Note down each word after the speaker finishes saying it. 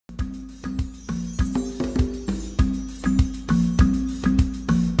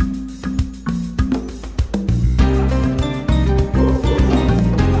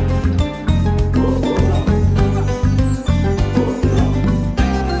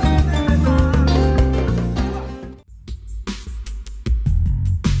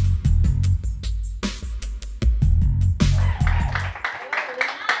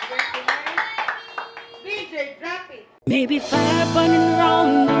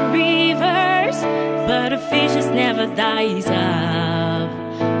dies up.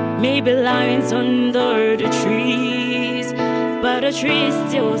 Maybe lions under the trees, but a tree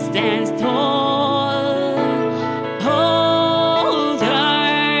still stands tall. Hold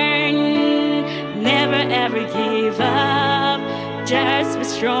on, never ever give up. Just be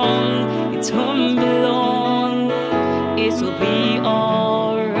strong, it won't be long, it will be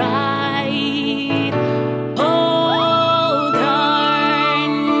alright. Hold on,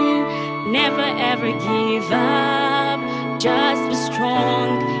 never ever give up. Just be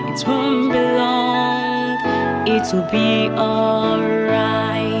strong, it won't be long, it will be alright.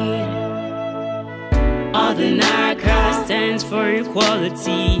 All the Naka stands for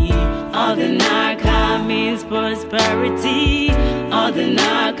equality. All the Naka means prosperity. All the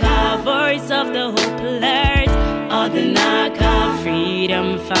Naka voice of the hopeless. All the Naka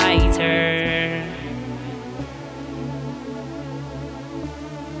freedom fighter.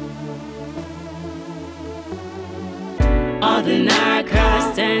 All the Naka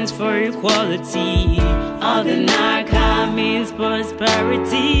stands for equality. All the Naka means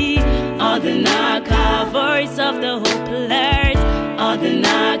prosperity. All the Naka voice of the hopeless. All the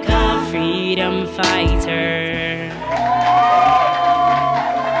Naka freedom fighter.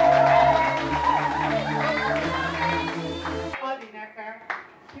 All the Naka,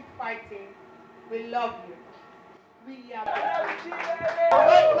 keep fighting. We love you. We are.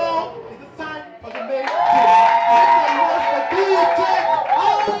 Right now is the time for the main game.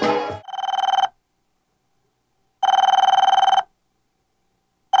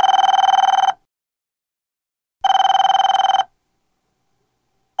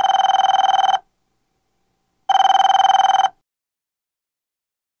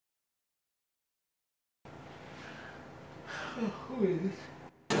 Who is this?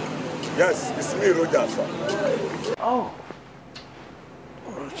 Yes, it's me, Rogers. Oh,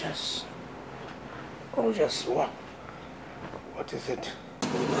 Rogers. Rogers, what? What is it?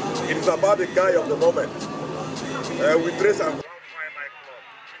 It is about the guy of the moment. We trace and find my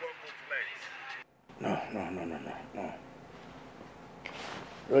club. No.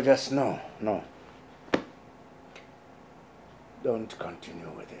 Rogers, no. Don't continue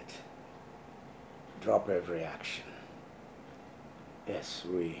with it. Drop every action. Yes,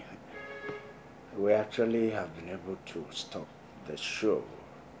 we actually have been able to stop the show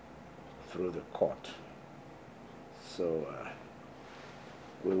through the court. So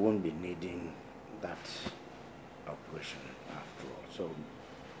we won't be needing that operation after all. So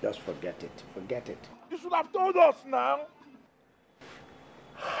just forget it. You should have told us now.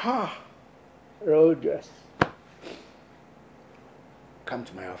 Rogers. Come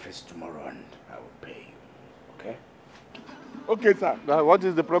to my office tomorrow and I will pay you. Okay? Okay, sir. What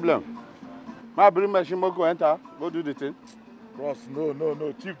is the problem? My bring machine go enter. Go do the thing. Ross, no.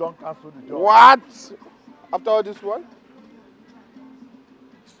 Chief, don't cancel the job. What? After all this one?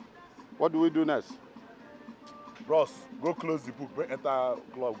 What do we do next? Ross, go close the book. Enter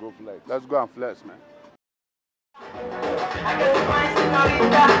club, go flex. Let's go and flex, man.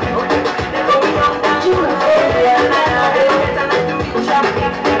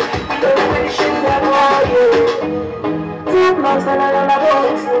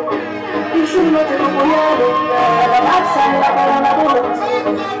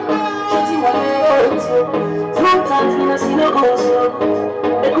 Sometimes we don't see no ghost.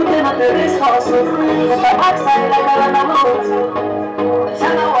 They could not the race horse. But the outside like a boat.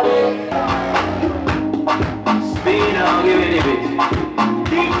 Spin on, give it a bit.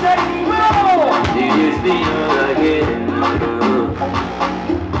 DJ spin again.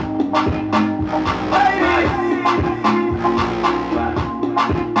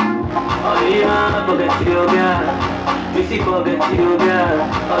 Oh yeah, forget your girl. Missy forget your girl.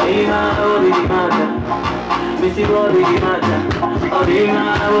 Oh yeah, oh the matter. Missy what the matter. Oh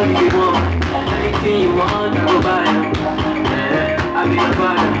yeah, what the want. Anything you want, I go buy. I be your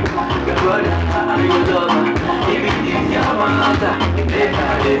father, your brother, I'm your daughter. If it is your matter, make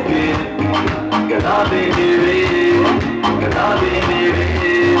her live it. Cause I'll be ready. Cause I'll be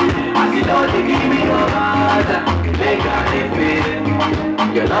ready. I see don't give me your matter, make her live it.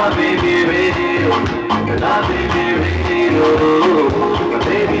 Cause I'll be ready. Cause I'll be ready. Oh,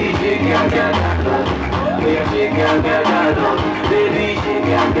 baby, she can't get that. Yeah, she can't get that. Baby, she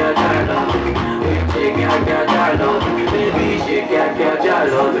can't get that. She can't get that love, baby. She can't get that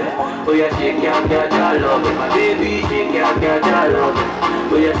love. Oh yeah, she can't get that love. My baby, she can't get that love.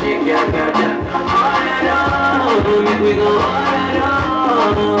 Oh yeah, she can't get that. On and on, make we go on and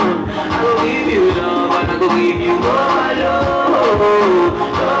on. I go give you love, and I go give you more love.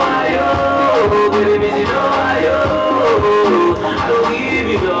 Oh, baby, missy, no, I go give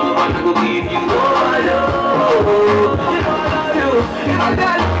you love, and I go give you more love.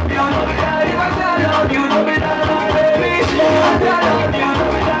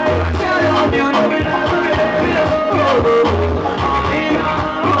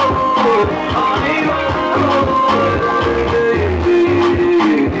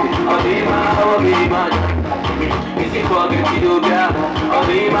 forget you, girl. Oh,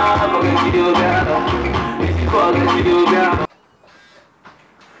 forget you, girl. Missy forget you, girl.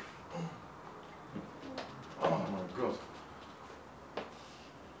 Oh my God.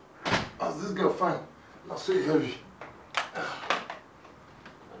 How's this girl fine? Not so heavy.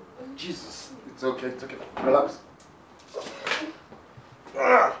 Jesus. It's okay, it's okay. Relax.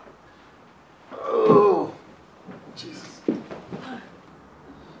 Oh, Jesus.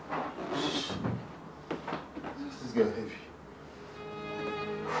 This girl heavy.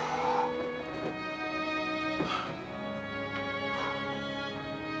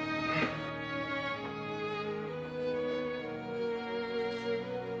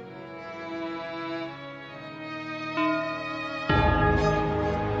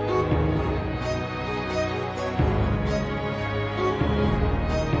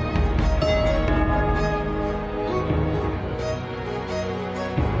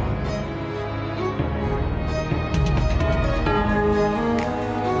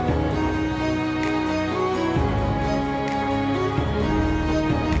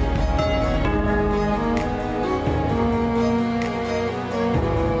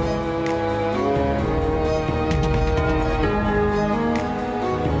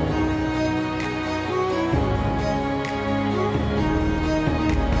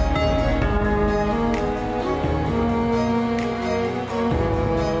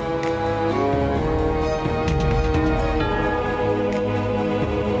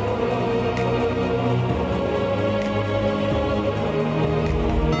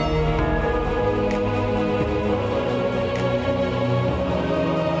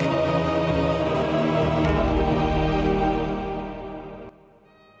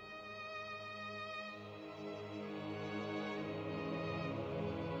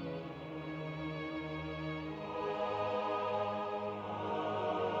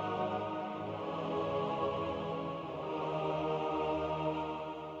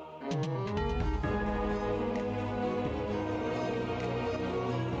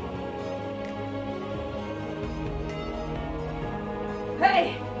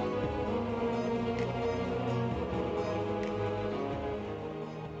 Hey!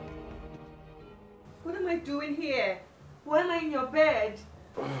 What am I doing here? Why am I in your bed?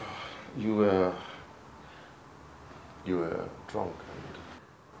 You were drunk.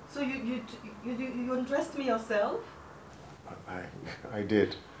 So you undressed me yourself? I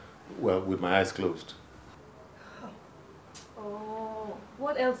did. Well, with my eyes closed. Oh,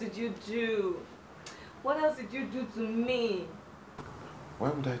 what else did you do? What else did you do to me? Why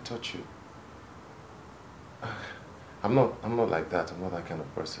would I touch you? I'm not like that. I'm not that kind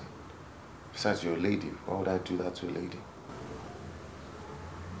of person. Besides, you're a lady. Why would I do that to a lady?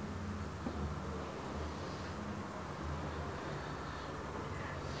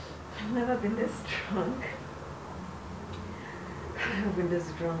 I've never been this drunk. I've never been this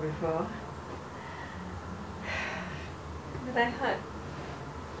drunk before. But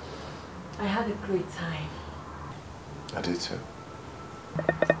I had a great time. I did too.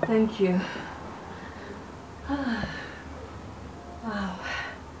 Thank you. Wow.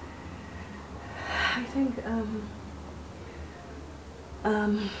 I think I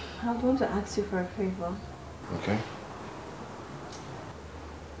would want to ask you for a favor. Okay.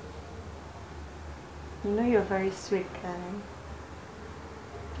 You know you're a very sweet guy.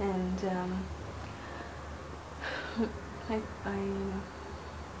 And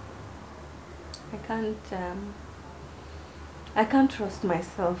I can't trust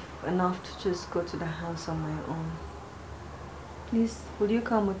myself enough to just go to the house on my own. Please, will you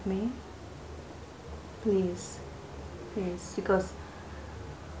come with me? Please. Please, because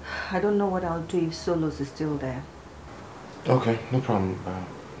I don't know what I'll do if Solos is still there. Okay, no problem.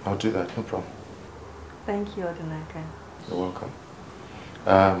 I'll do that, no problem. Thank you, Odinaka. You're welcome.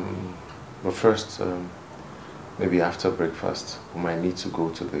 But first, maybe after breakfast, we might need to go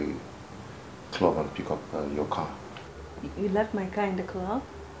to the club and pick up your car. You left my car in the club?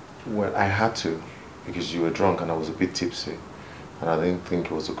 Well, I had to, because you were drunk and I was a bit tipsy. And I didn't think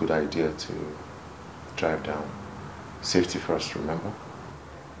it was a good idea to drive down. Safety first, remember?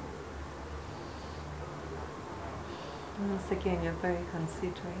 Once again, you're very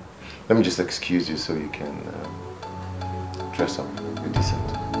considerate. Let me just excuse you so you can dress up, be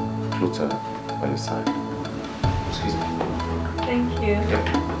decent. Clothes are by your side. Excuse me. Thank you. Yeah.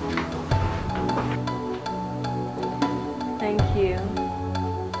 Thank you.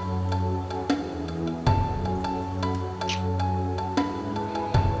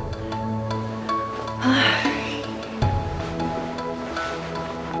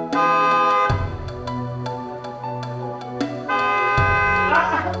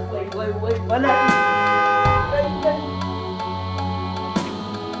 Wait.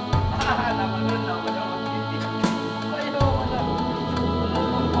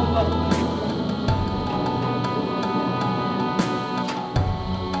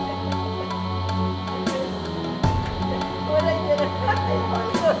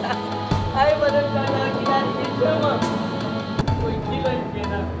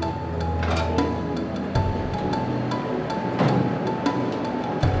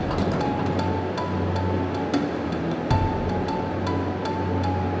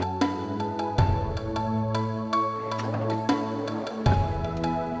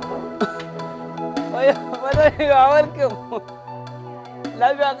 Madam, you are welcome.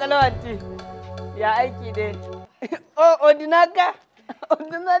 Love you, Kalawati. Yeah, I kid it. Oh, Odinaka.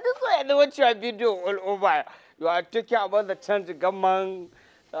 Odinaka, this way I know what you have been doing all over. You are talking about the change of government,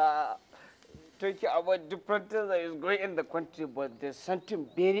 talking about different things that is going in the country, but there's something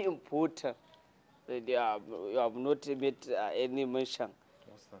very important that you have not made any mention.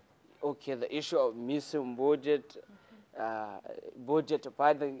 What's that? Okay, the issue of missing budget. Budget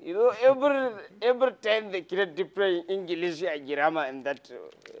pardon, you know, every time they create different English and grammar and that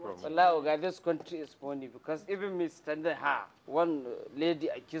this country is funny because even me standing here, one lady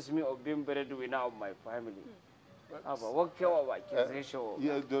accused me of being breadwinner of my family. What kind of accusation?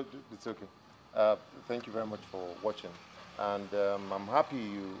 Yeah, it's okay. Thank you very much for watching, and I'm happy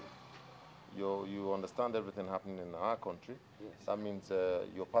you understand everything happening in our country. Yes. That means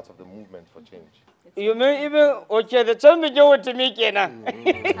you're part of the movement for change. You mean even okay? The time you go to me, Kena.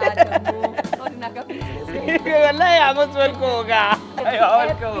 Everybody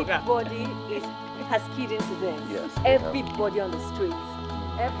has keyed into this. Yes. Everybody on the streets,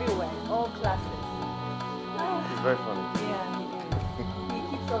 everywhere, all classes. It's very funny. Yeah, he is. He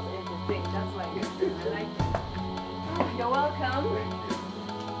keeps us entertained. That's why I like him. You're welcome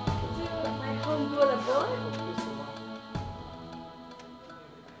to my humble abode.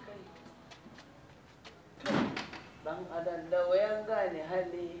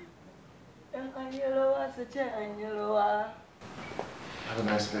 Have a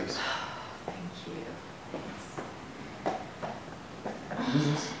nice place. Thank you. Thanks. Who's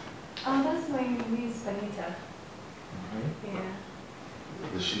this? Oh, that's my niece, Benita. Yeah.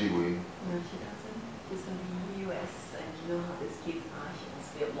 Does she live with you? No, she doesn't. She's in the US, and you know how these kids are. She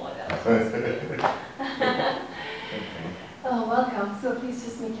must be a model. Oh, welcome. So please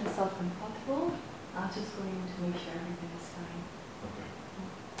just make yourself comfortable. I'll just go in to make sure everything is fine. Okay.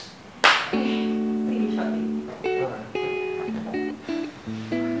 See you shortly. All right.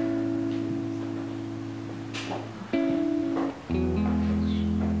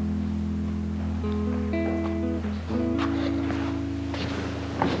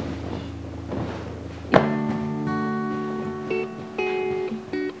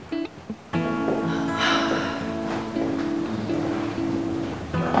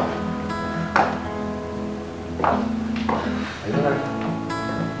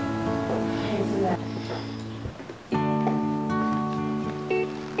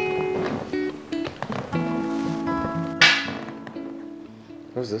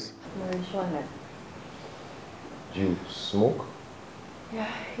 What's this? Marijuana. Do you smoke?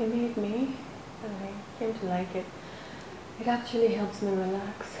 Yeah, he made me, and I came to like it. It actually helps me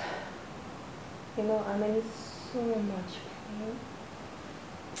relax. You know, I'm in so much pain.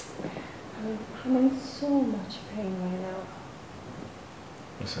 I'm in so much pain right now.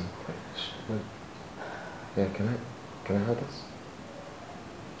 Listen, wait. Yeah, can I have this?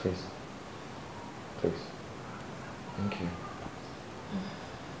 Please. Please. Thank you.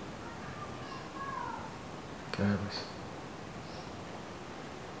 Can I have this?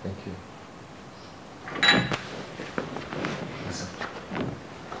 Thank you. Listen.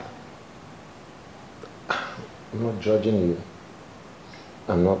 I'm not judging you.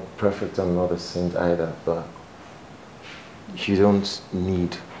 I'm not perfect, I'm not a saint either, but you don't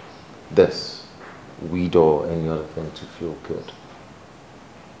need this, weed or any other thing to feel good.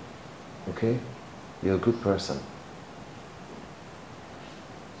 Okay? You're a good person.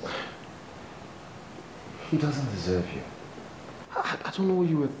 He doesn't deserve you. I don't know what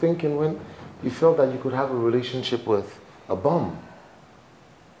you were thinking when you felt that you could have a relationship with a bum.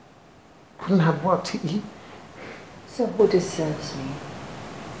 Couldn't have worked. So who deserves me?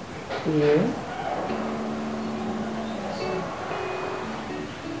 You?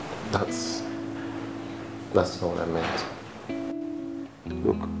 That's not what I meant.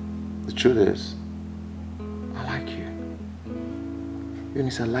 Look, the truth is, I like you.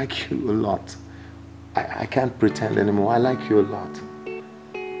 Eunice, I like you a lot. I can't pretend anymore. I like you a lot.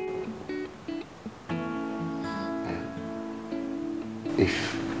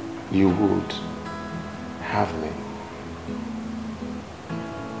 If you would have me,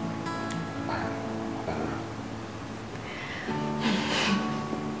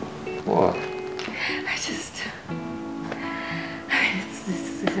 what?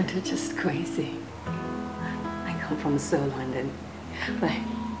 Isn't it just crazy? I come from so London,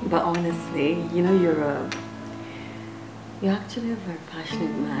 but honestly, you know, you're actually a very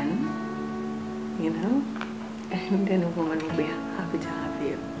passionate man, you know, and then a woman will be happy to have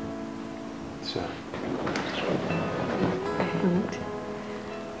you. Sure. And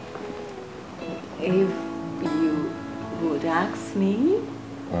if you would ask me,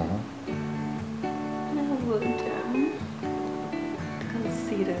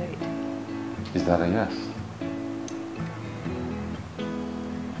 that a yes?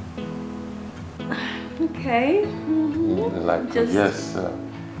 Okay. Like Just... yes,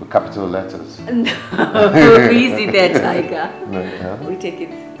 with capital letters. No, easy there, Tiger. No, yeah. We take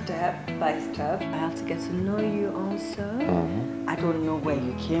it step by step. I have to get to know you also. I don't know where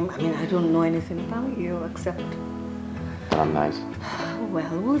you came. I mean, I don't know anything about you except... I'm nice.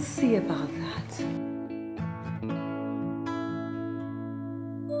 Well, we'll see about that.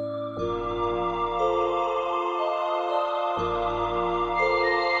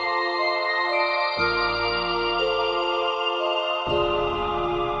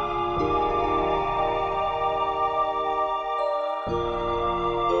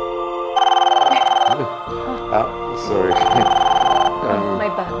 Sorry. My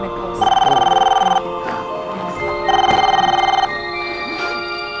bag, my purse.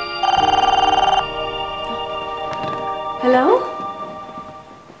 Hello?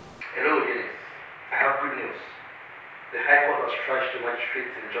 Hello, Ernest. I have good news. The High Court has trashed the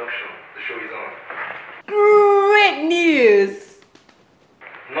magistrate's injunction. The show is on. Great news!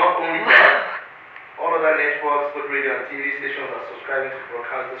 Not only that, all other networks, both radio and TV stations are subscribing to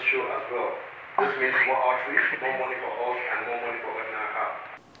broadcast this show as well. This means more outreach, more money for us, and more money for ordinary car.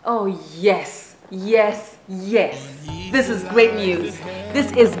 Oh yes, yes, yes. This is great news.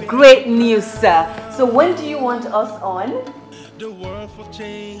 This is great news, sir. So when do you want us on?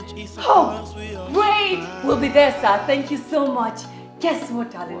 Oh, great! We'll be there, sir. Thank you so much. Guess what,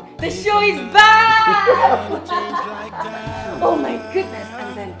 darling? The show is back! Oh my goodness.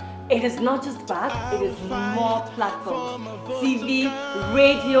 And then it is not just back, it is more platforms. TV,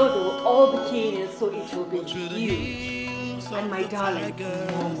 radio, they will all be keen in, so it will be huge. And my darling,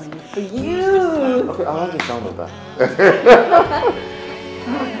 more money for you. Okay, I like the sound of that.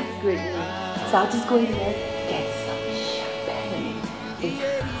 Oh, that's great. So I'll just go in there, get some champagne.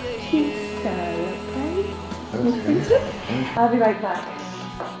 It's cute, okay? I'll be right back.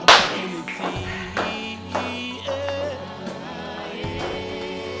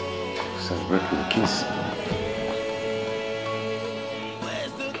 Celebrate with a kiss.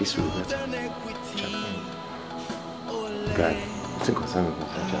 Kiss will be better. Guy, what's in concern with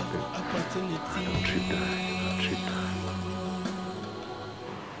Mr. Chappie? Don't treat that. Don't treat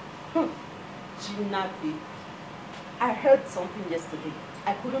that. Jinabi, I heard something yesterday.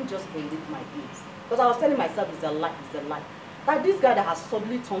 I couldn't just believe my ears. Because I was telling myself it's a lie, it's a lie. That this guy that has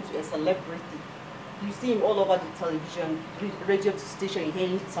suddenly turned to a celebrity, you see him all over the television, radio station, you hear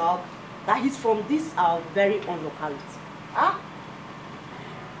him talk, that he's from this our very own locality. Huh?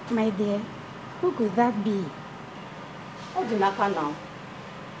 My dear, who could that be? Odinaka now.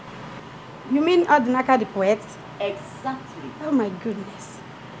 You mean Odinaka the poet? Exactly. Oh my goodness.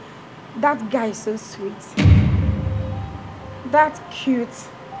 That guy is so sweet. That cute,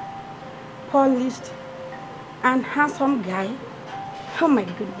 polished, and handsome guy. Oh my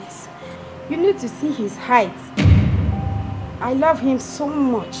goodness. You need to see his height. I love him so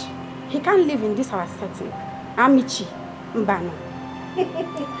much. He can't live in this our setting. Amici, Mbano.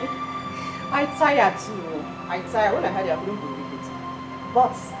 I tired too. I tired. When I heard it, I couldn't believe it.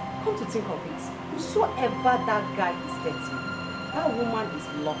 But come to think of it, whosoever that guy is dating, that woman is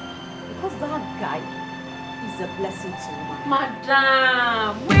lucky. Because that guy is a blessing to woman.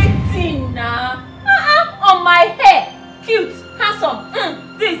 Madam, waiting now. On my hair. Cute, handsome.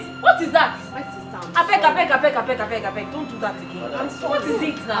 This. What is that? My sister, I beg. Don't do that again. I'm sorry. What is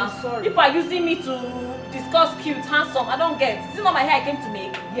it now? I'm sorry. People are using me to discuss cute, handsome. I don't get. Is it not my hair I came to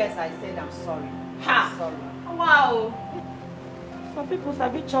make? Yes, I said I'm sorry. Ha. I'm sorry. Wow. Some people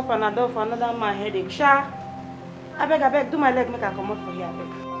sabi chop another for another man headache. Sha. I beg, do my leg make I come out for here. I beg.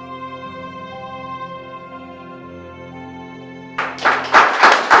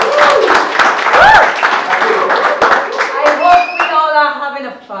 Having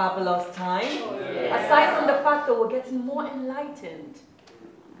a fabulous time. Yes. Aside from the fact that we're getting more enlightened,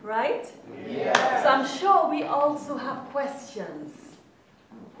 right? Yes. So I'm sure we also have questions.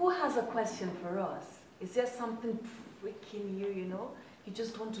 Who has a question for us? Is there something pricking you, you know? You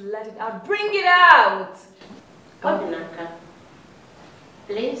just want to let it out. Bring it out! Odinaka,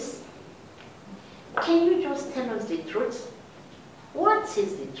 please, can you just tell us the truth? What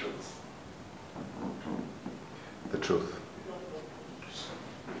is the truth? The truth.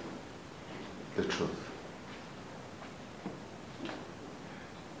 The truth.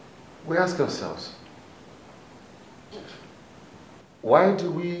 We ask ourselves, why do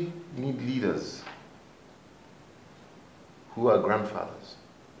we need leaders who are grandfathers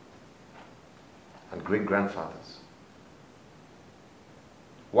and great-grandfathers?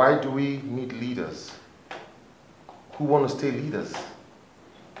 Why do we need leaders who want to stay leaders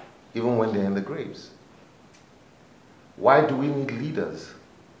even when they're in the graves? Why do we need leaders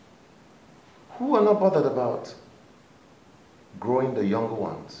who are not bothered about growing the younger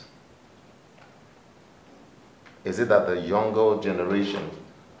ones? Is it that the younger generation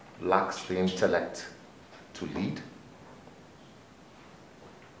lacks the intellect to lead?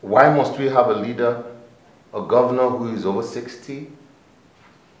 Why must we have a leader, a governor who is over 60,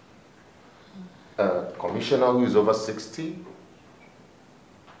 a commissioner who is over 60?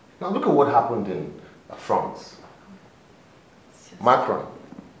 Now look at what happened in France. Macron,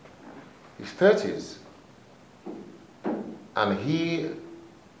 his 30s, and he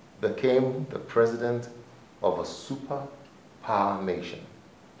became the president of a superpower nation.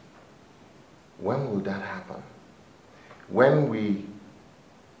 When will that happen? When we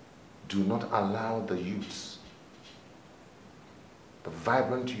do not allow the youths, the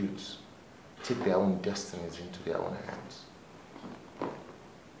vibrant youths, take their own destinies into their own hands.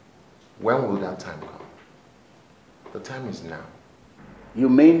 When will that time come? The time is now. You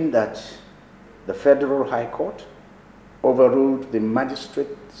mean that the Federal High Court overruled the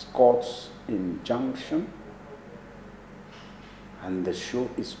Magistrates Court's injunction and the show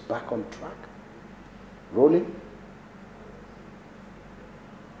is back on track? Rolling?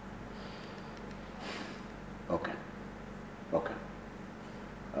 Okay. Okay.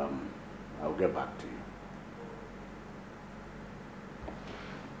 I'll get back to you.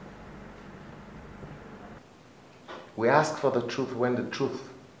 We ask for the truth when the truth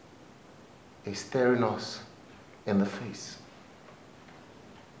is staring us in the face.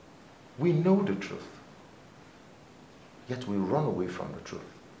 We know the truth, yet we run away from the truth.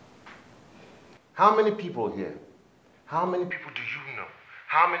 How many people here? How many people do you know?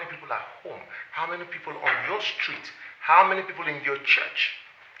 How many people at home? How many people on your street? How many people in your church?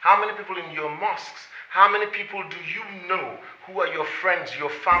 How many people in your mosques? How many people do you know who are your friends, your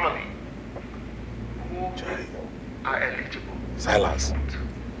family, who are eligible? Silence.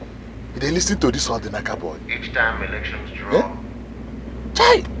 They listen to this Odinaka boy. Each time elections draw,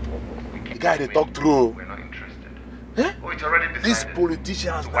 Chai! The guy they talk through. we're not interested. Eh? Oh, it's already decided. These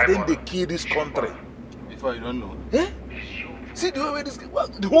politicians, why didn't they kill this country? If I don't know. Eh? See the way this, well,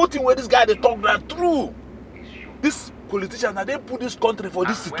 the whole thing where this guy they talk that through. These politicians, now they put this country for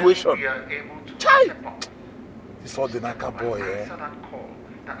this situation. Chai! This Odinaka boy, eh?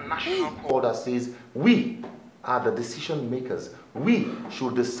 That national call that says we are the decision makers. We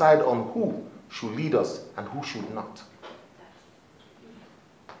should decide on who should lead us and who should not.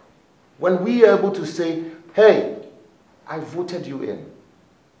 When we are able to say, hey, I voted you in,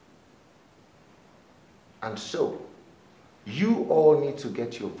 and so you all need to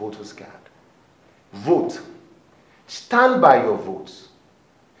get your voter's card. Vote. Stand by your votes.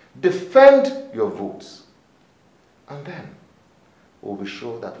 Defend your votes. And then we'll be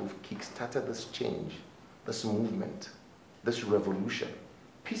sure that we've kick-started this change, this movement, this revolution,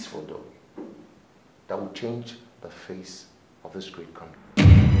 peaceful though, that will change the face of this great country.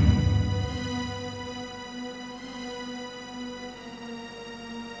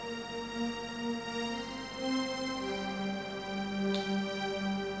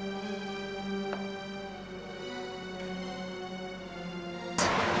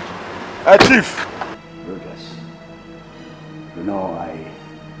 Chief! Rogers, you know,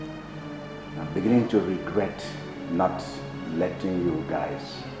 I'm beginning to regret not letting you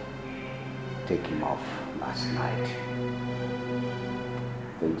guys take him off last night.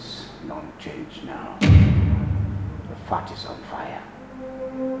 Things don't change now. The fat is on fire.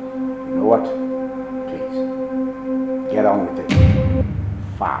 You know what? Please, get on with it.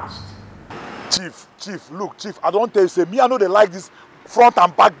 Fast. Chief, look, Chief, I don't tell you, say, me, I know they like this front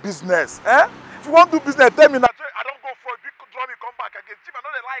and back business. Eh? If you want to do business, tell me that I don't go for it. You draw me, come back again. Chief, I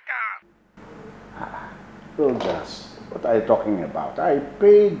know they like her. Rogers, what are you talking about? I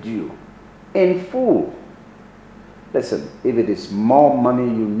paid you in full. Listen, if it is more money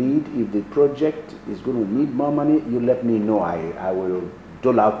you need, if the project is going to need more money, you let me know. I will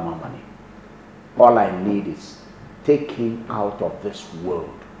dole out more money. All I need is take him out of this world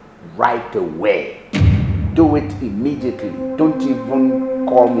right away. Do it immediately. Don't even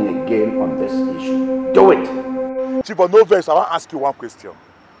call me again on this issue. Do it. Chief, but no vex, I want to ask you one question.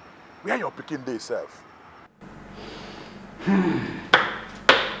 Where are your picking day, self?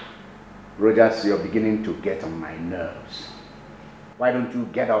 Rogers, you're beginning to get on my nerves. Why don't you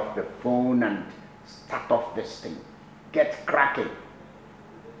get off the phone and start off this thing? Get cracking.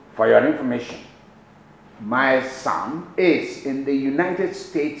 For your information, my son is in the United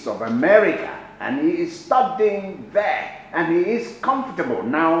States of America and he is studying there and he is comfortable.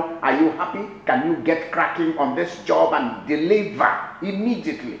 Now, are you happy? Can you get cracking on this job and deliver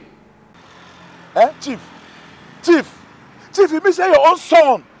immediately? Eh, Chief? Chief, you mean say your own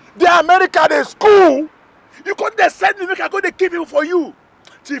son, the American is school? You couldn't just send me, make I go to keep him for you.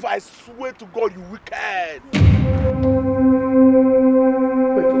 Chief, I swear to God, you wicked.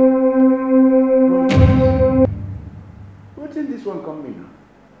 What's in this one coming?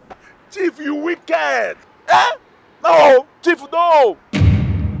 Chief, you wicked. Eh? No, Chief, no.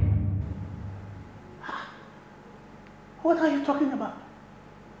 What are you talking about?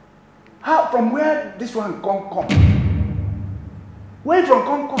 How, from where this one come? Where from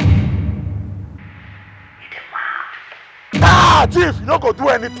come? Ah, Chief, you don't go do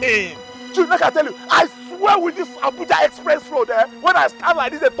anything. Chief, like I tell you, I swear with this Abuja Express Road, when I stand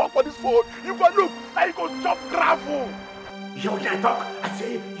like this and talk on this phone, you go look, now you go jump gravel. You talk, I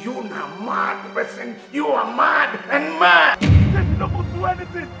say, you are mad person, you are mad and mad. Chief, you don't go do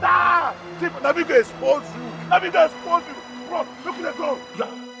anything, nah. Chief, let me go expose you. Bro, look at the go.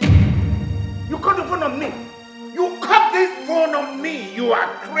 You cut the phone on me. You cut this phone on me. You are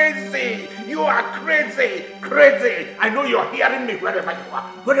crazy. Crazy. I know you're hearing me wherever you are.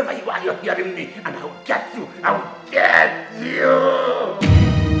 Wherever you are, you're hearing me. And I'll get you.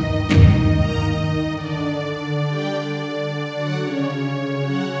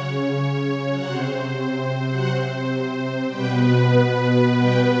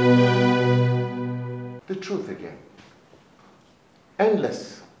 The truth again.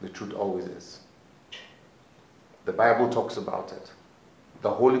 Endless, the truth always is. The Bible talks about it. The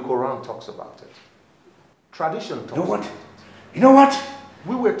Holy Quran talks about it. Tradition talks about it. You know what?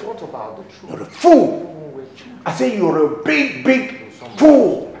 We were taught about the truth. You're a fool. I say you're a big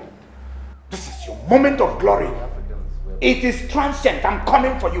fool. This is your moment of glory. It is transient. I'm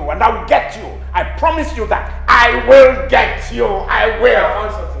coming for you and I will get you. I promise you that. I will get you. I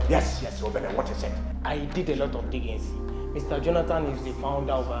will. Yes, Obele, what is it? I did a lot of diggings. Mr. Jonathan is the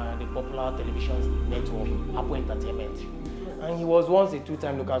founder of the popular television network, Apple Entertainment. And he was once a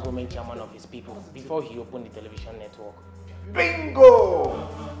two-time local government chairman of his people before he opened the television network. Bingo!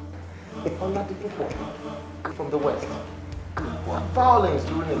 Under the people from the West. Violence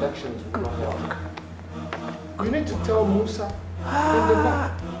during elections will not help. You need to tell Musa in the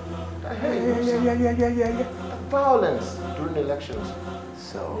back that, hey, Musa, violence during elections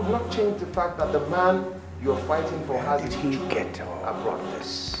will not change the fact that the man you're fighting for has his children abroad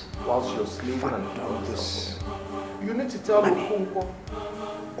this whilst you're slaving and doing this. You need to tell Okonkwo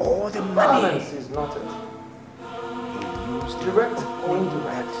all the money. Violence is not it. Direct or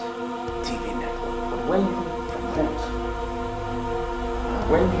indirect TV network. But when you vote,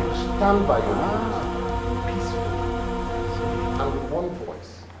 when you stand by your vote peacefully and with one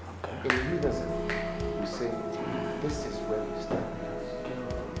voice, in unison, you say, this is where we stand.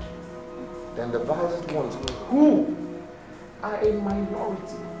 Then the violent ones who are a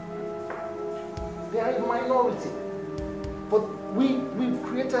minority. They are a minority. But we've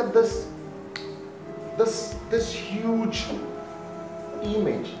created this huge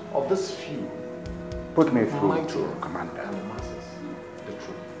image of this few. Put me through to Commander. And the masses. The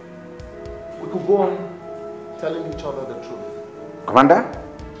truth. We could go on telling each other the truth. Commander,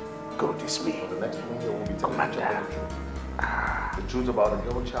 go this way. For the next one here, we'll be telling each other the truth. The truth about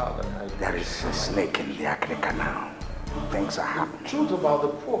the girl child and how there is a snake in the Africa now. Things are happening. The truth about the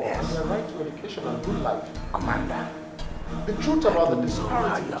poor and their right to education and good life. Commander, the truth about the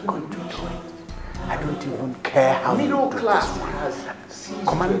disparity you are going to do it. I don't even care how middle you do class this one. has ceased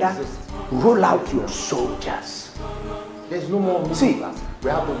Commander, to exist. roll out your soldiers. There's no more middle class. We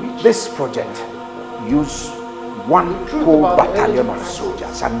have the rich. This project, use one whole battalion of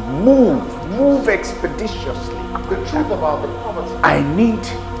soldiers and move expeditiously. The truth about the poverty. I need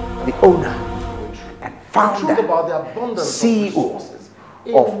the owner and founder, the truth about the abundance CEO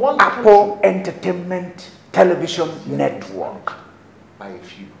of Apple Entertainment Television Network. By a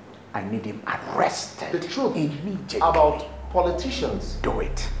few. I need him arrested. The truth immediately about politicians. Do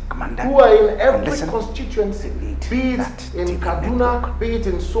it, Commander. Who are in every constituency, be it in Kaduna, be it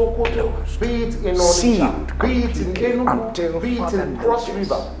in Sokoto, be it in Onitsha, be it in Enugu, be it in Cross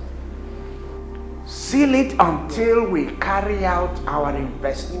River. Seal it until we carry out our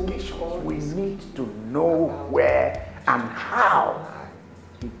investigations. We need to know where and how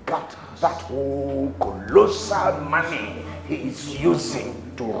he got that whole colossal money he is using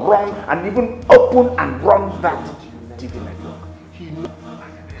to run and even open and run that TV network.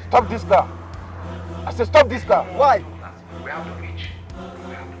 Stop this guy. I said stop this guy. Why? We have to reach.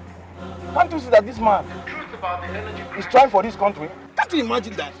 Can't you see that this man is trying for this country? Can't you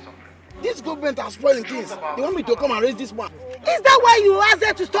imagine that? This government are spoiling things. They want me to come and raise this man. Is that why you asked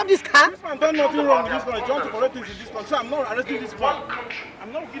them to stop this car? This man done nothing wrong with this man. John to correct things in this country. I'm not arresting this man.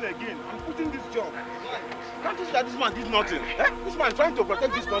 I'm not looking again. I'm putting this job. Can't you see that this man did nothing? Eh? This man trying to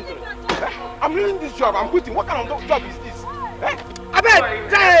protect this country. Eh? I'm leaving this job. I'm quitting. What kind of job is this? Eh? Abeg,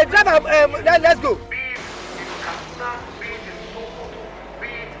 drive, let's go.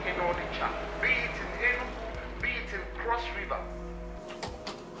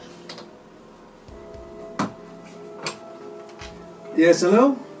 Yes,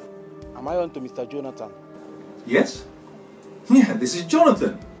 hello? Am I on to Mr. Jonathan? Yes? Yeah, this is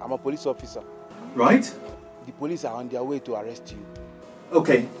Jonathan. I'm a police officer. Right? The police are on their way to arrest you.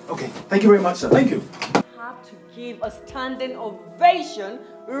 Okay. Thank you very much, sir. Thank you. I have to give a standing ovation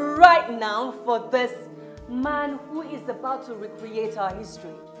right now for this man who is about to recreate our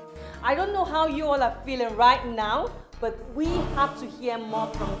history. I don't know how you all are feeling right now, but we have to hear more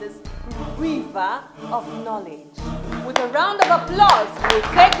from this river of knowledge. With a round of applause, we'll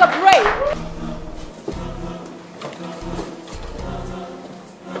take a break.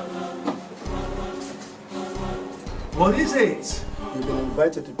 What is it? You've been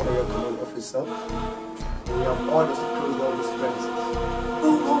invited to play your command officer. We have orders to close all these premises.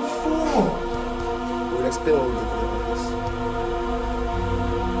 Oh, what for? We'll explain when we get to the office.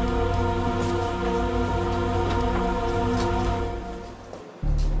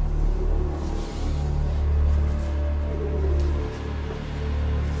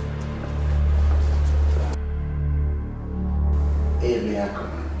 Area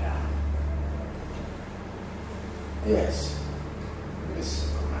Commander. Yes. Listen,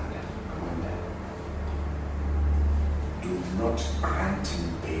 Commander. Do not grant him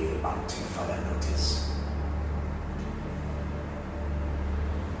bail until further notice.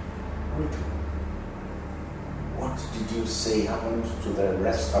 Wait. What did you say happened to the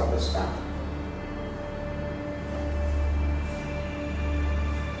rest of the staff?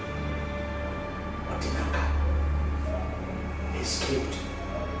 Escaped.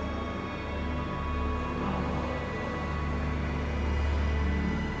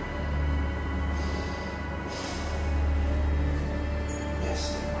 Yes,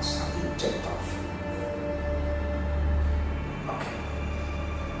 they must have been tipped off. Okay.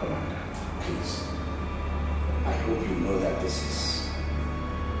 Commander, please. I hope you know that this is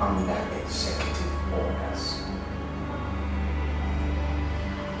under executive orders.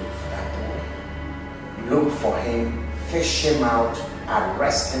 If that boy, look for him, fish him out,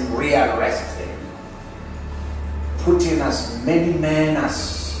 arrest him, rearrest him. Put in as many men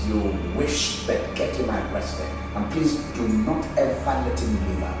as you wish, but get him arrested. And please do not ever let him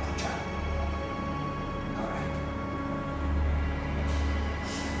leave Abuja. Alright.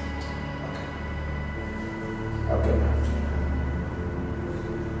 Okay, ma'am.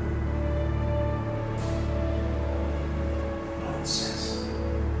 Nonsense.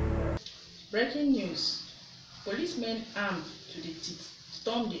 Breaking news. Policemen armed to the teeth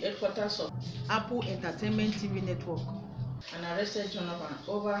stormed the headquarters of Apple Entertainment TV Network and arrested Jonathan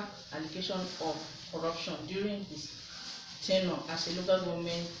over allegations of corruption during his tenure as a local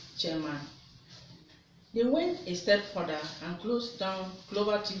government chairman. They went a step further and closed down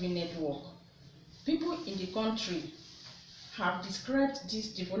Global TV Network. People in the country have described this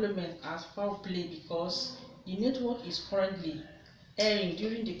development as foul play because the network is currently airing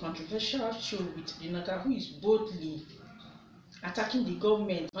during the controversial show with Dinaka, who is boldly attacking the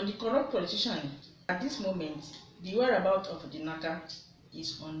government on the corrupt politician. At this moment, the whereabouts of Dinaka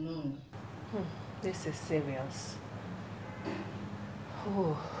is unknown. This is serious.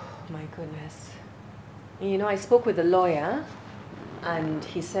 Oh, my goodness. You know, I spoke with the lawyer, and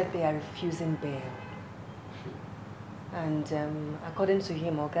he said they are refusing bail. And according to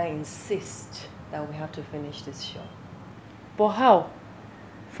him, Oga insists that we have to finish this show. But how?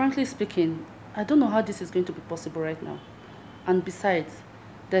 Frankly speaking, I don't know how this is going to be possible right now. And besides,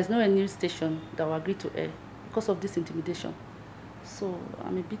 there's no news station that will agree to air because of this intimidation. So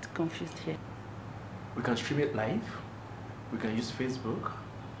I'm a bit confused here. We can stream it live. We can use Facebook.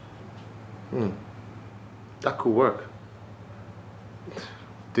 That could work.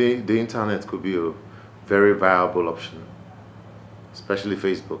 The internet could be a very viable option, especially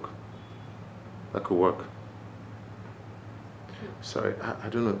Facebook. That could work. Sorry, I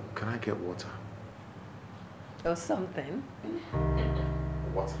don't know. Can I get water? Or something.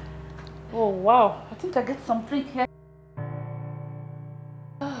 Water. Oh, wow. I think I get some drink here.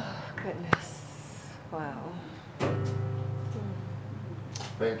 Oh, goodness. Wow.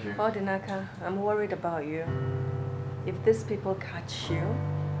 Thank you. Oh, Dinaka, I'm worried about you. If these people catch you,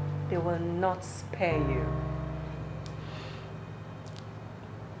 they will not spare you.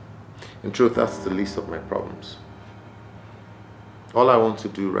 In truth, that's the least of my problems. All I want to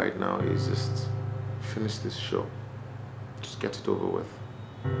do right now is just finish this show. Just get it over with.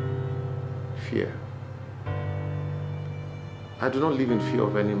 Fear. I do not live in fear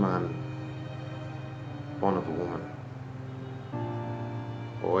of any man born of a woman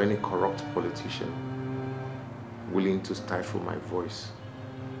or any corrupt politician willing to stifle my voice.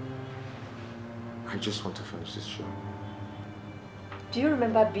 I just want to finish this show. Do you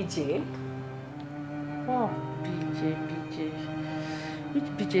remember BJ? Oh, BJ. Which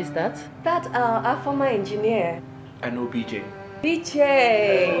BJ is that? That our former engineer. I know BJ.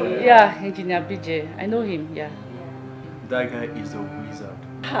 BJ! Yeah, engineer BJ. I know him, yeah. That guy is a wizard.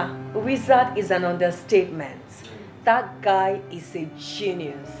 Ha! Wizard is an understatement. That guy is a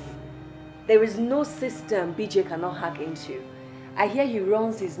genius. There is no system BJ cannot hack into. I hear he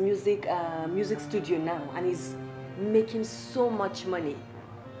runs his music studio now and he's making so much money.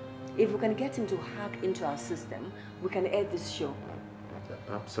 If we can get him to hack into our system, we can air this show.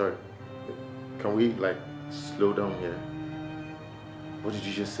 I'm sorry. Can we like slow down here? What did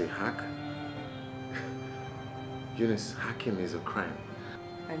you just say? Hack? Eunice, hacking is a crime.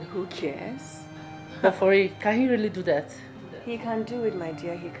 And who cares? But for real, can he really do that? He can do it, my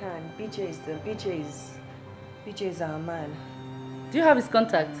dear, he can. BJ is our man. Do you have his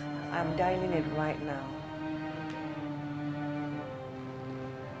contact? I'm dialing it right now.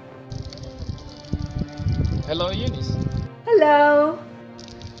 Hello, Eunice. Hello.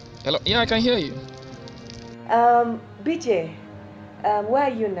 Hello. Yeah, I can hear you. BJ, where are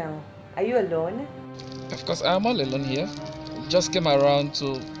you now? Are you alone? Of course, I'm all alone here. Just came around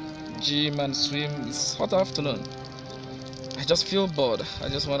to gym and swim. It's hot afternoon. I just feel bored. I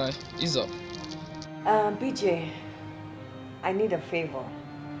just want to ease up. BJ, I need a favor.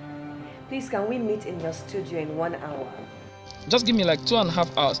 Please, can we meet in your studio in 1 hour? Just give me like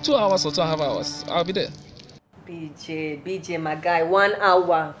 2.5 hours. 2 hours or 2.5 hours. I'll be there. BJ, my guy, 1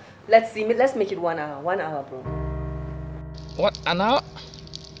 hour. Let's make it 1 hour. 1 hour, bro. What? An hour?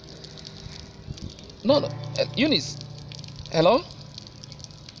 No. Eunice. Hello?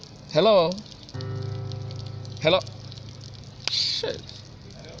 Hello? Shit.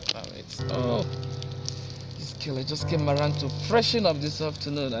 Oh. This killer just came around to freshen up this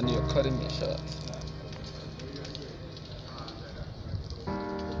afternoon and you're cutting me short.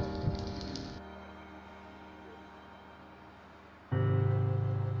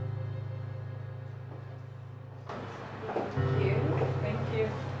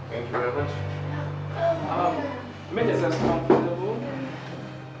 Make yourself comfortable.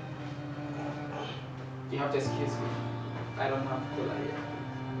 You have to excuse me. I don't have cola yet.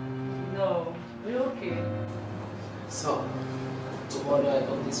 No, we're okay. So, what do I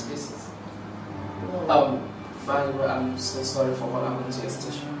do these pieces? By the way, I'm so sorry for what happened to your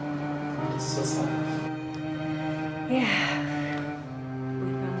station. It's so sad. Yeah. We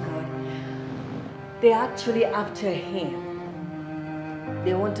thank God. They're actually after him.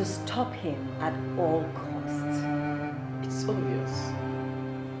 They want to stop him at all costs. It's obvious.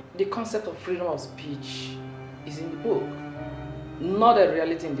 The concept of freedom of speech is in the book, not a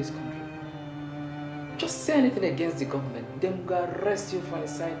reality in this country. Just say anything against the government, then we'll arrest you for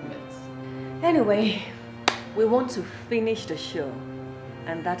incitement. Anyway, we want to finish the show,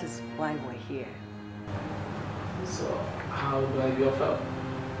 and that is why we're here. So, how do I be of help?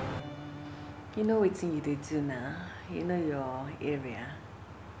 You know what you do now. You know your area.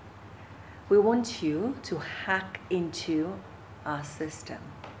 We want you to hack into our system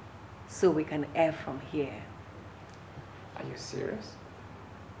so we can air from here. Are you serious?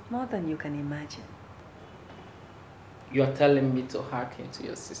 More than you can imagine. You are telling me to hack into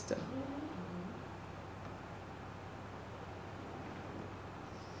your system?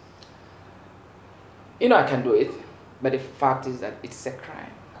 You know I can do it, but the fact is that it's a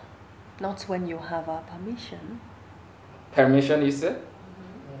crime. Not when you have our permission. Permission, you said?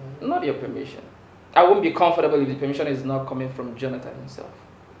 Not your permission. I won't be comfortable if the permission is not coming from Jonathan himself.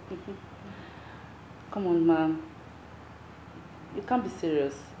 Come on, ma'am. You can't be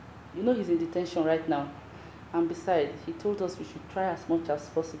serious. You know he's in detention right now. And besides, he told us we should try as much as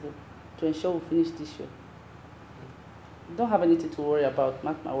possible to ensure we finish this show. You don't have anything to worry about,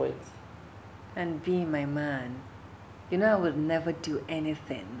 mark my words. And be my man. You know I would never do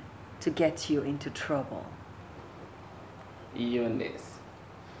anything to get you into trouble. Eunice,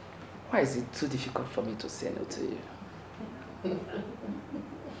 why is it too difficult for me to say no to you?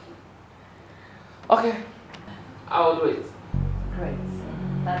 Okay, I will do it. Great.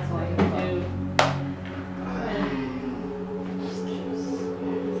 That's what you do.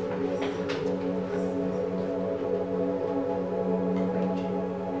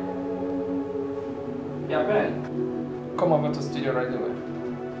 Yeah, Ben. come over to studio right away.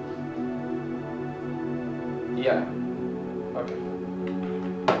 Yeah. Okay.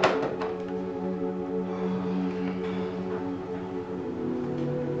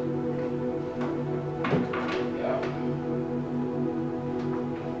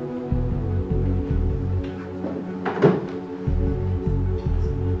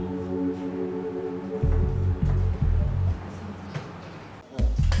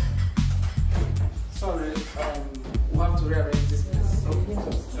 Sorry, we have to rearrange this place. Okay.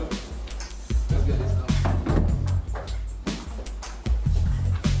 So, let's get this done.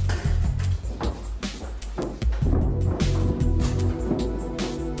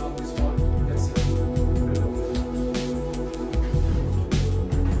 Now this one, let's see.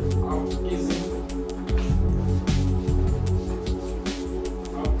 Out, easy.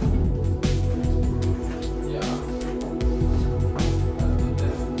 Out. Yeah.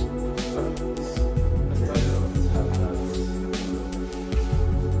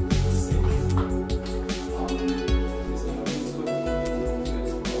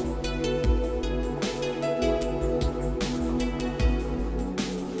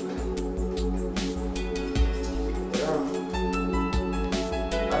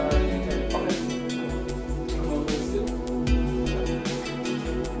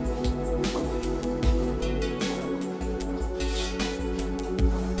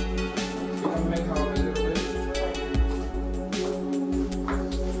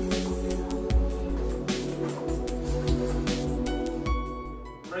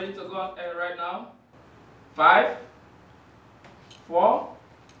 Ready to go on air right now? 5, 4,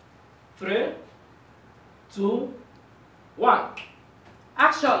 3, 2, 1.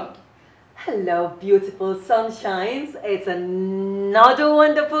 Action! Hello, beautiful sunshines. It's another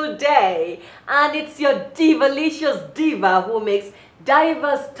wonderful day, and it's your divalicious diva who makes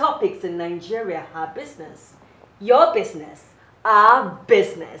diverse topics in Nigeria her business. Your business, our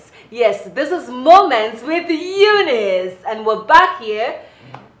business. Yes, this is Moments with Eunice, and we're back here.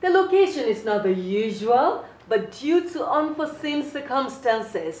 The location is not the usual, but due to unforeseen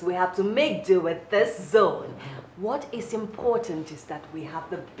circumstances, we have to make do with this zone. What is important is that we have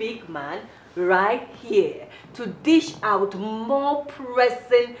the big man right here to dish out more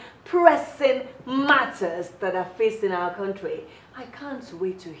pressing matters that are facing our country. I can't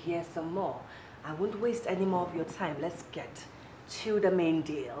wait to hear some more. I won't waste any more of your time. Let's get to the main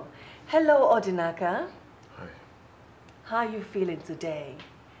deal. Hello, Odinaka. Hi. How are you feeling today?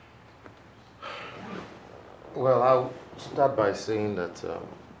 Well, I'll start by saying that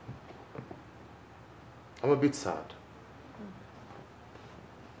I'm a bit sad.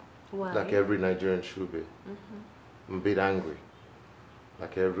 Why? Like every Nigerian should be. I'm a bit angry.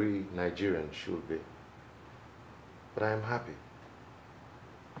 Like every Nigerian should be. But I am happy.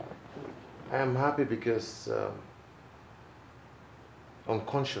 I am happy because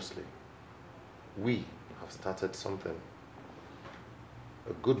unconsciously we have started something,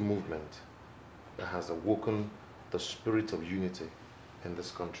 a good movement that has awoken the spirit of unity in this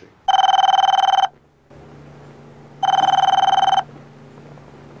country.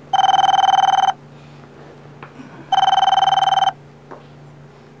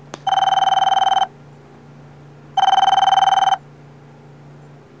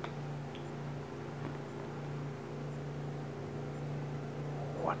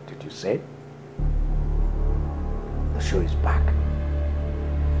 What did you say? The show is back.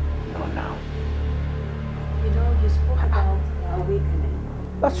 No, now. You know, you spoke about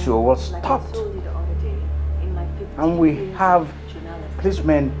awakening. That show was Like stopped. I told you the other day, in my 15 And we years have of journalism,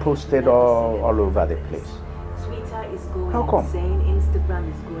 policemen posted all over the place. Twitter is going How come? insane,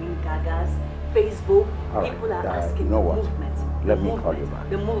 Instagram is going gagas, Facebook, All right, people are asking you know the what? movement. Let the me movement, call you back.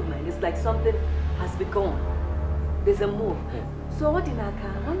 The movement is like something has begun. There's a move. So Odinaka,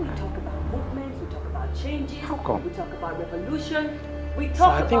 when we talk about movements, we talk about changes, How come? we talk about revolution, we talk So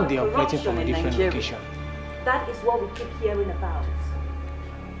I about think they're operating corruption from a in different Nigeria. location. That is what we keep hearing about.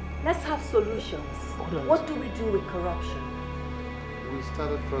 Let's have solutions. What do we do with corruption? We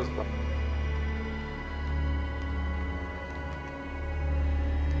started first by...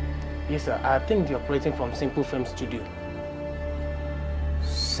 Yes, sir. I think they're operating from Simple Film Studio.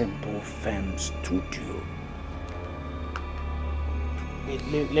 Simple Film Studio.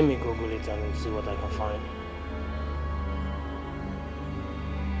 Let me Google it and see what I can find.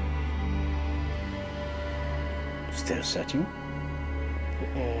 Still searching?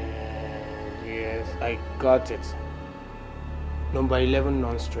 Yes, I got it. Number 11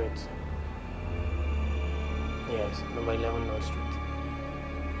 Non Street. Yes, number 11 Non Street.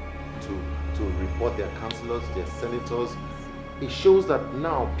 To report their councillors, their senators. It shows that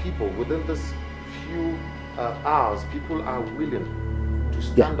now people within this few ours, people are willing to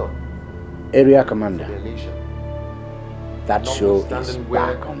stand up. Area commander. For their nation. That show is Notwithstanding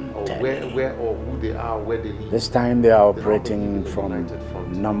back on telly. where or who they are, where they live. This time they are operating from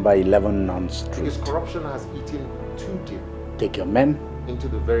number 11 on street. Because corruption has eaten too deep Take your men, into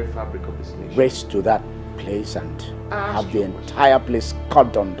the very fabric of this nation. race to that place and have the entire place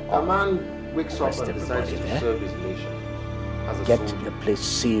cordoned A off. man wakes up and decides to serve his nation as a Get soldier. the place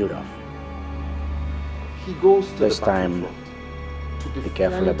sealed off. He goes to This the time, battlefront to be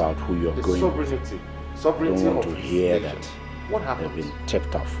careful defend about who you're the going with. sovereignty Don't want of to his hear nation. that What happens? they've been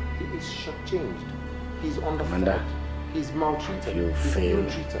tipped off. He is shortchanged. He's underfed. Commander, He's maltreated. if you He's fail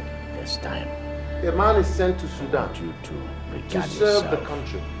ill-treated. this time, A man is sent to Sudan you to to regard serve the yourself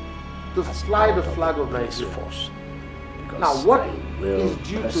country, to fly the flag of Nigeria. Now, because what I will is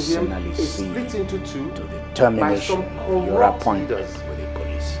due to him personally is see split into two to the by termination some of your corrupt appointment leaders with the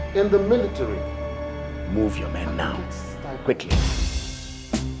police. in the military. Move your men now, quickly.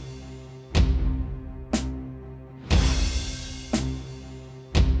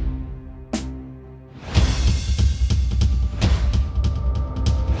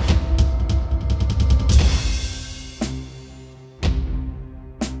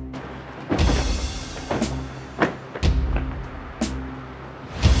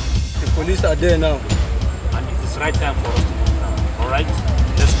 The police are there now. And it is right time for us to move now. Alright?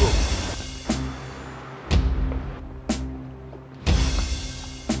 Let's go.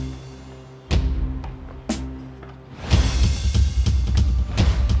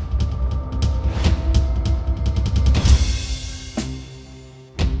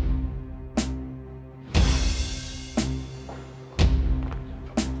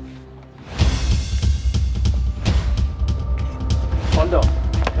 Hold on.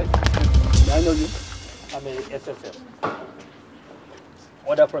 I know you. I'm a SSF.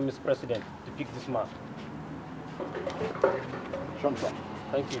 Order from Mr. President to pick this man.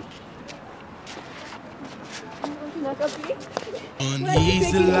 Thank you.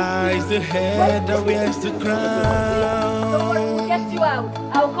 Uneasy lies the head that wears the crown. Don't worry, we'll get you out.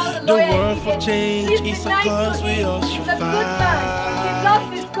 I'll call the The lawyer. world for change is a cause we all should He's a good man. He loves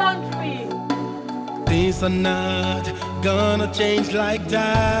his country. Things are not gonna change like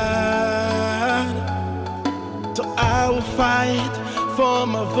that. So I will fight for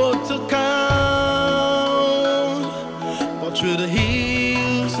my vote to count. But through the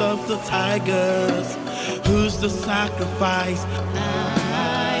heels of the tigers, who's the sacrifice?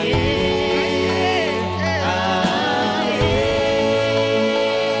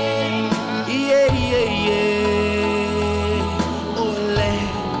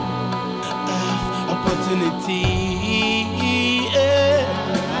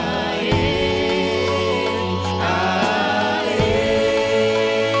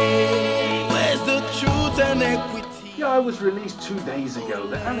 Where's the truth and equity? Yeah, I was released 2 days ago.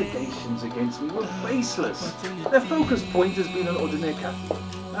 The allegations against me were baseless. Their focus point has been on Odineka.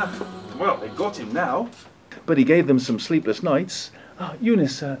 Well, they got him now. But he gave them some sleepless nights.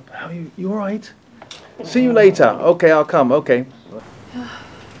 Eunice, how are you? You all right? See you later. Okay, I'll come. Okay.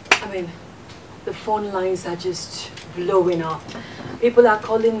 I mean, the phone lines are just blowing up. People are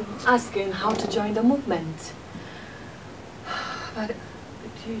calling, asking how to join the movement. But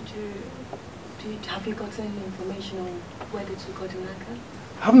have you gotten any information on where they took Odinaka?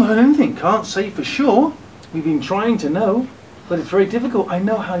 Haven't heard anything. Can't say for sure. We've been trying to know, but it's very difficult. I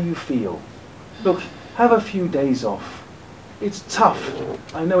know how you feel. Look, have a few days off. It's tough.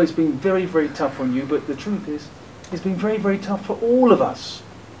 I know it's been very, very tough on you, but the truth is, it's been very, very tough for all of us.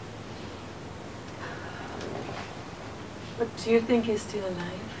 But do you think he's still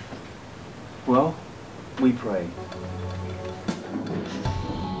alive? Well, we pray.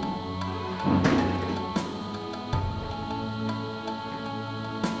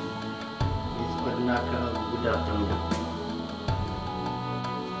 Good afternoon.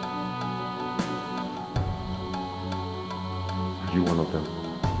 Are you one of them?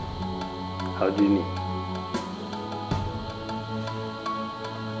 How do you mean?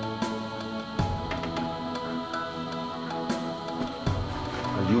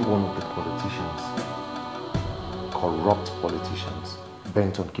 Are you one of the politicians, corrupt politicians,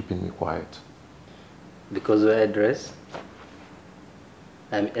 bent on keeping me quiet? Because of the address,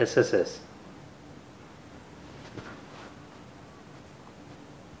 I'm SSS.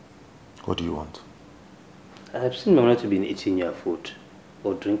 What do you want? I have seen my not been eating your food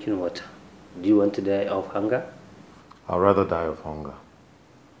or drinking water. Do you want to die of hunger? I'd rather die of hunger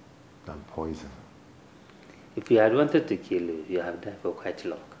than poison. If we had wanted to kill you, you have died for quite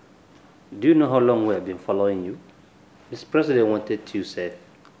long. Do you know how long we have been following you? Mr. President wanted you safe.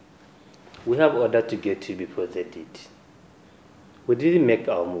 We have ordered to get you before they did. We didn't make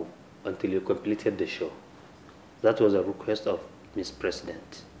our move until you completed the show. That was a request of Miss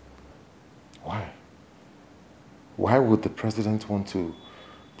President. Why? Why would the president want to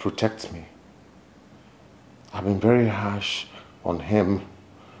protect me? I've been very harsh on him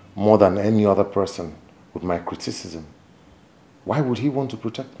more than any other person with my criticism. Why would he want to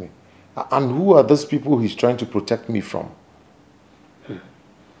protect me? And who are those people he's trying to protect me from?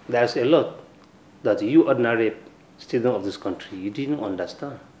 There's a lot that you ordinary students of this country, you didn't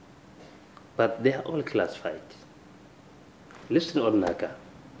understand. But they are all classified. Listen, Odnaka.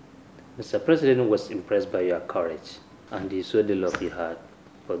 Mr. President was impressed by your courage and he saw the love you had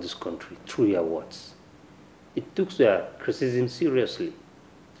for this country through your words. It took your criticism seriously.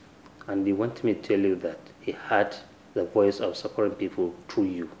 And he wanted me to tell you that he had the voice of supporting people through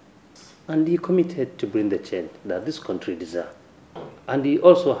you. And he committed to bring the change that this country deserves. And he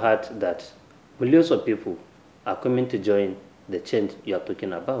also heard that millions of people are coming to join the change you are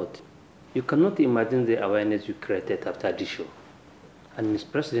talking about. You cannot imagine the awareness you created after this show. And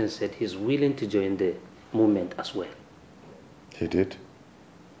Mr. President said he's willing to join the movement as well. He did?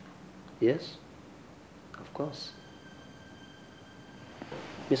 Yes, of course.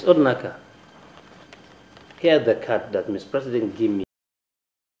 Miss Odnaka, here's the card that Mr. President gave me